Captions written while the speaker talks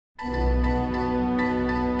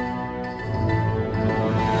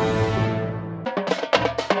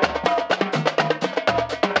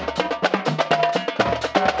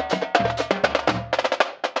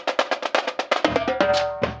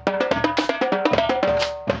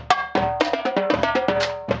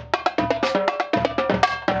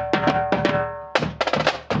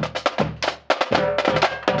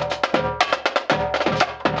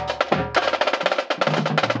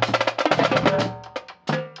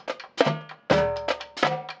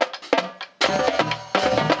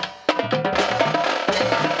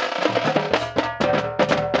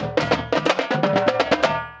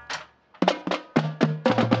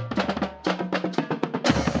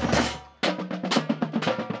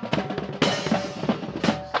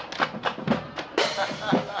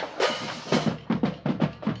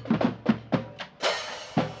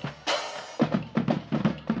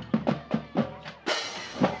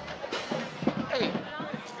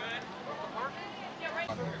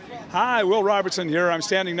Hi, Will Robertson here. I'm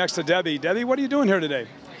standing next to Debbie. Debbie, what are you doing here today?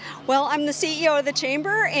 Well, I'm the CEO of the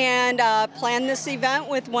Chamber and planned this event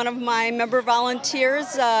with one of my member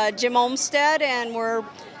volunteers, Jim Olmstead, and we're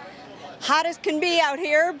hot as can be out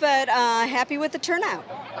here, but happy with the turnout.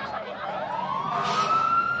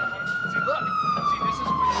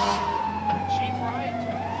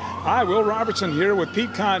 Hi, Will Robertson here with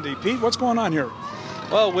Pete Condi. Pete, what's going on here?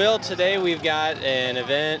 Well, Will, today we've got an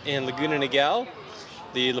event in Laguna Niguel.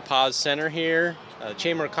 The La Paz Center here,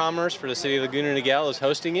 Chamber of Commerce for the city of Laguna Niguel is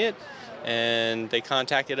hosting it, and they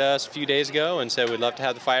contacted us a few days ago and said we'd love to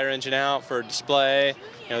have the fire engine out for a display.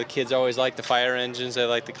 You know, the kids always like the fire engines, they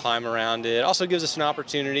like to climb around it. Also gives us an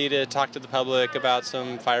opportunity to talk to the public about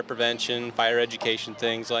some fire prevention, fire education,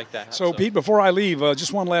 things like that. So Pete, before I leave,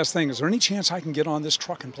 just one last thing. Is there any chance I can get on this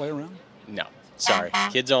truck and play around? No, sorry,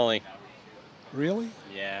 kids only. Really?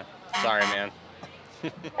 Yeah, sorry, man.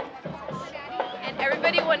 And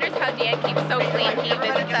everybody wonders how Dan keeps so clean. He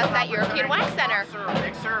visits us at European Wax Center.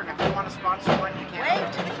 Big sir, if you want to sponsor one, you can.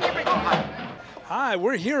 Wave to the camera. Hi,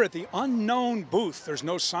 we're here at the unknown booth. There's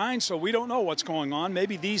no sign, so we don't know what's going on.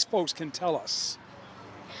 Maybe these folks can tell us.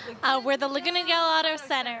 We're the Laguna Niguel Auto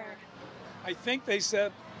Center. I think they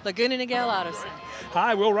said... Laguna Niguel Auto Center.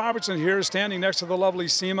 Hi, Will Robertson here, standing next to the lovely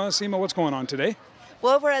Seema. Seema, what's going on today?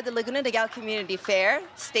 Well, we're at the Laguna Niguel Community Fair.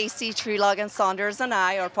 Stacy, Treelog, and Saunders and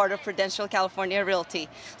I are part of Prudential California Realty.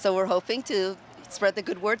 So we're hoping to spread the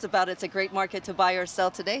good words about it's a great market to buy or sell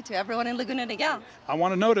today to everyone in Laguna Niguel. I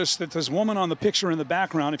want to notice that this woman on the picture in the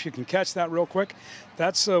background, if you can catch that real quick,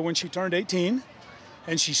 that's when she turned 18.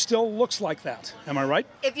 And she still looks like that. Am I right?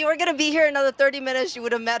 If you were going to be here another 30 minutes, you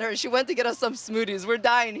would have met her. She went to get us some smoothies. We're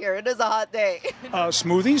dying here. It is a hot day.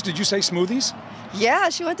 Smoothies? Did you say smoothies? Yeah,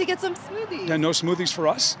 she went to get some smoothies. Yeah, no smoothies for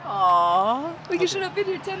us? Aww. We should have been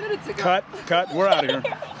here 10 minutes ago. Cut. We're out of here.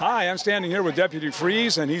 Hi, I'm standing here with Deputy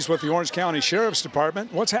Freeze, and he's with the Orange County Sheriff's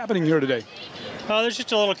Department. What's happening here today? There's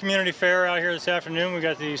just a little community fair out here this afternoon. We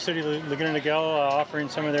got the city of Laguna Niguel offering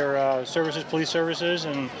some of their services, police services,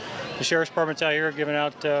 and the Sheriff's Department's out here giving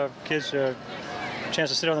out kids a chance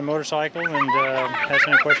to sit on the motorcycle and ask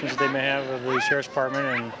any questions that they may have of the Sheriff's Department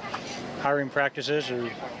and hiring practices.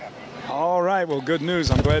 All right, well, good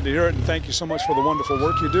news. I'm glad to hear it, and thank you so much for the wonderful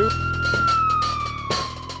work you do.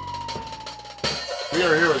 We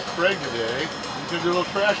are here with Craig today. He's going to do a little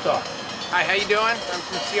trash talk. Hi, how you doing? I'm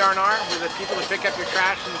from CR&R. We're the people that pick up your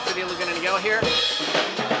trash in the city of Laguna Niguel here.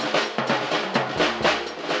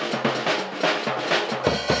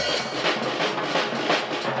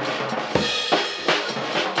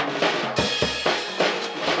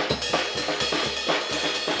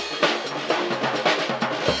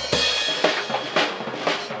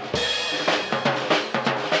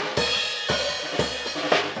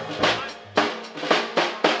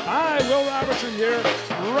 Here,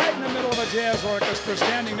 right in the middle of a jazz orchestra,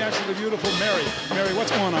 standing next to the beautiful Mary. Mary,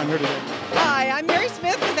 what's going on here today? Hi, I'm Mary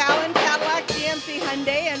Smith with Allen Cadillac GMC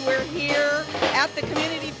Hyundai, and we're here at the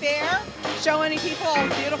community fair showing people all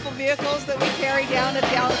the beautiful vehicles that we carry down at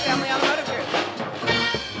the Allen Family Automotive Group.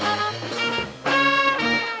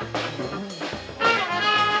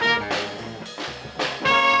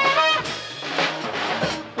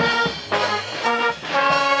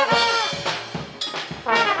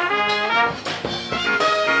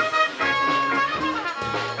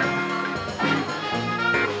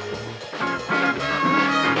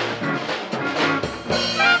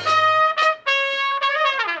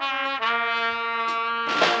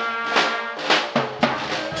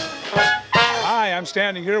 I'm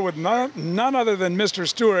standing here with none other than Mr.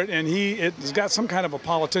 Stewart, and he's got some kind of a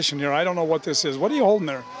politician here. I don't know what this is. What are you holding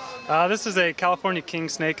there? This is a California king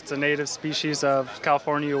snake. It's a native species of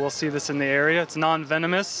California. You will see this in the area. It's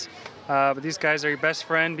non-venomous, but these guys are your best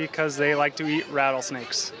friend because they like to eat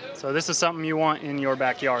rattlesnakes. So this is something you want in your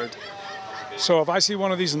backyard. So if I see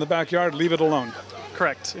one of these in the backyard, leave it alone?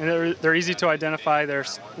 Correct. And they're easy to identify. They're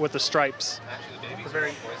with the stripes.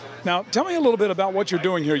 Now, tell me a little bit about what you're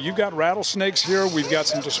doing here. You've got rattlesnakes here, we've got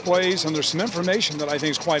some displays, and there's some information that I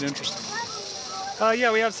think is quite interesting.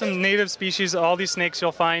 Yeah, we have some native species. All these snakes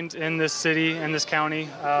you'll find in this city and this county.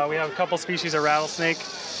 We have a couple species of rattlesnake,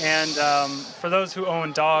 and for those who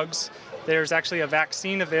own dogs, there's actually a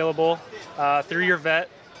vaccine available through your vet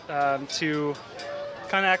to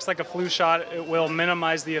kind of acts like a flu shot. It will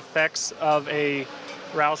minimize the effects of a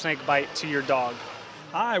rattlesnake bite to your dog.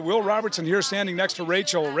 Hi, Will Robertson here, standing next to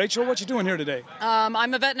Rachel. Rachel, what you doing here today?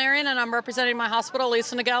 I'm a veterinarian, and I'm representing my hospital,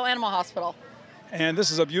 Laguna Niguel Animal Hospital. And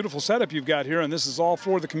this is a beautiful setup you've got here, and this is all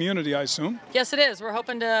for the community, I assume? Yes, it is. We're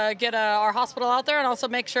hoping to get our hospital out there and also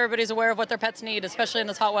make sure everybody's aware of what their pets need, especially in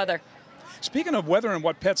this hot weather. Speaking of weather and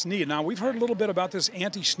what pets need, now we've heard a little bit about this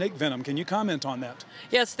anti-snake venom. Can you comment on that?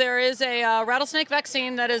 Yes, there is a rattlesnake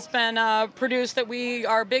vaccine that has been produced that we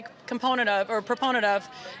are a big component of, or proponent of.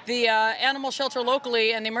 The animal shelter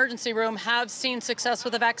locally and the emergency room have seen success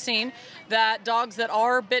with the vaccine, that dogs that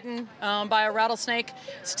are bitten by a rattlesnake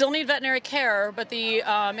still need veterinary care, but the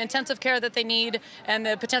intensive care that they need and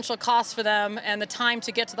the potential cost for them and the time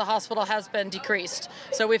to get to the hospital has been decreased.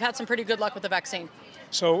 So we've had some pretty good luck with the vaccine.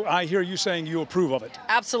 So I hear you saying you approve of it.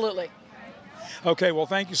 Absolutely. Okay, well,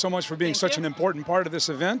 thank you so much for being such an important part of this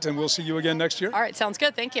event, and we'll see you again next year. All right, sounds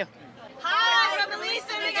good. Thank you. Hi, from the Mission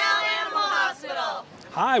Viejo Animal Hospital.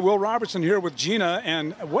 Hi, Will Robertson here with Gina,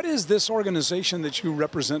 and what is this organization that you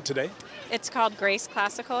represent today? It's called Grace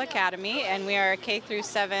Classical Academy, and we are a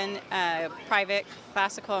K-7 private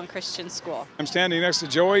classical and Christian school. I'm standing next to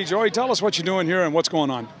Joey. Joey, tell us what you're doing here and what's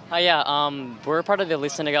going on. We're part of the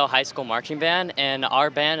Laguna Niguel High School marching band, and our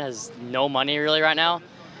band has no money really right now,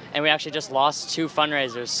 and we actually just lost 2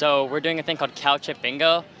 fundraisers. So we're doing a thing called Cow Chip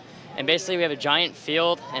Bingo, and basically we have a giant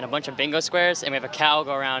field and a bunch of bingo squares, and we have a cow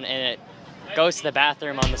go around, and it goes to the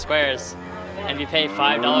bathroom on the squares, and if you pay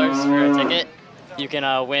 $5 for a ticket, you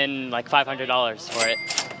can win like $500 for it,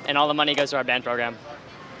 and all the money goes to our band program.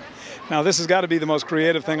 Now this has got to be the most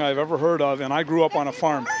creative thing I've ever heard of, and I grew up on a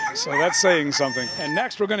farm, so that's saying something. And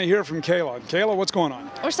next we're going to hear from Kayla. Kayla, what's going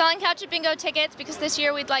on? We're selling Couch Bingo tickets because this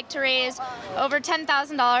year we'd like to raise over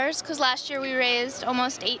 $10,000 because last year we raised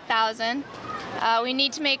almost $8,000. We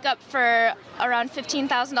need to make up for around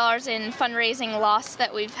 $15,000 in fundraising loss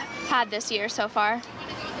that we've had this year so far.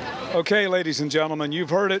 Okay, ladies and gentlemen,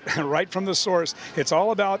 you've heard it right from the source. It's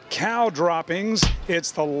all about cow droppings.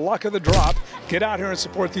 It's the luck of the drop. Get out here and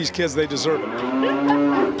support these kids. They deserve it.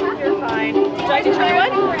 You're fine. Would you like to try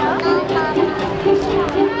one?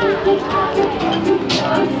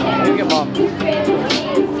 You get Mom.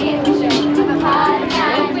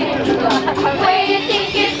 Where you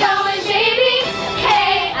think you're going, baby?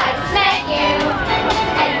 Hey, I just met you,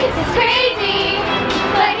 and this is crazy,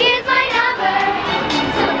 but here's my number,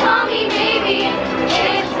 so call me baby.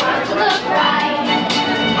 It's hard to look right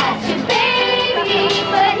at you, baby,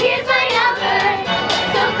 but here's my number,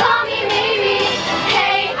 so call me maybe.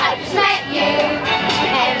 Hey, I just met you,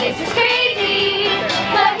 and this is crazy,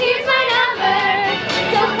 but here's my number,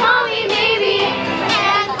 so call me maybe.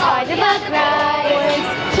 And it's hard to look right,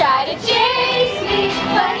 try to chase me,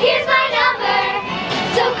 but here's my number,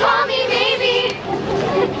 so call me maybe.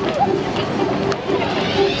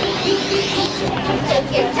 Took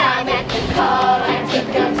your time at the call, I took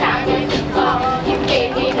no time at the fall. You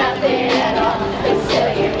gave me nothing at all, but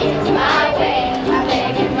still you're in my way. I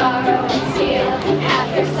beg and borrow and steal,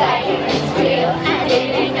 after sight it's real. I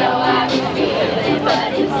didn't know I would feel it,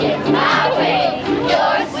 but it's in my way.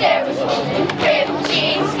 Your stare was holding, ripped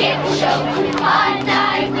jeans, skin showing, hot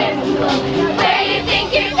night, wind was blowing. Where you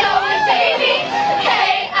think you're going, baby?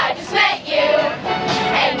 Hey, I just met you,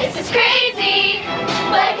 and this is crazy,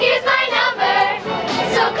 but here's my number,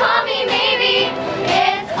 so call me maybe.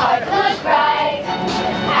 It's hard to look right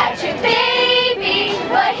at your baby,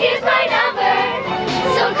 but here's my number,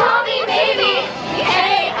 so call me maybe.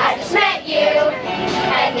 Hey, I just met you,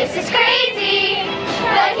 and this is crazy,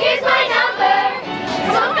 but here's my number,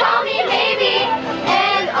 so call me maybe.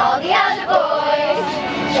 And all the other boys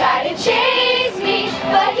try to chase me,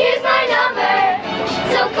 but here's my number,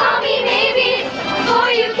 so call me maybe.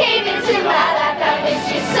 Before you came into my life, I missed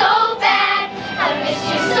you so bad, I missed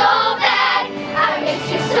you so bad, I missed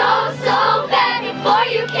you so, so bad. Before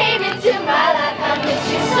you came into my life, I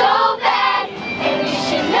missed you so bad, and you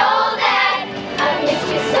should know that I missed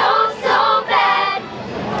you so, so bad.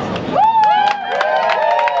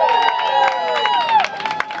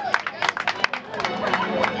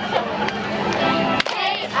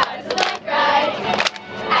 Hey, I just look right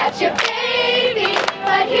at your baby,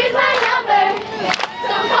 but here's my number,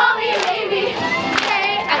 so call me maybe.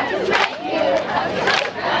 Hey, I just met you, I just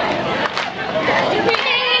look right at your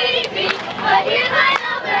baby, but here's my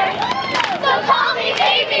number, so call me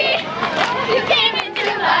baby. You came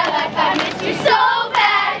into my life, I missed you so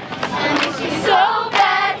bad, I missed you so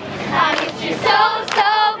bad, I missed you so,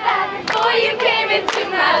 so bad. Before you came into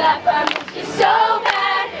my life, I missed you so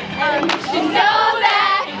bad, and you should know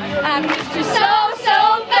that I missed you so,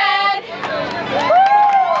 so bad.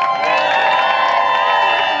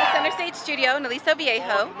 Center Stage Studio in Mission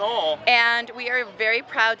Viejo, and we are very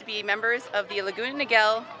proud to be members of the Laguna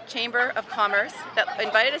Niguel Chamber of Commerce that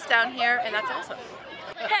invited us down here, and that's awesome.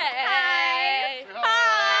 Hey! Hi!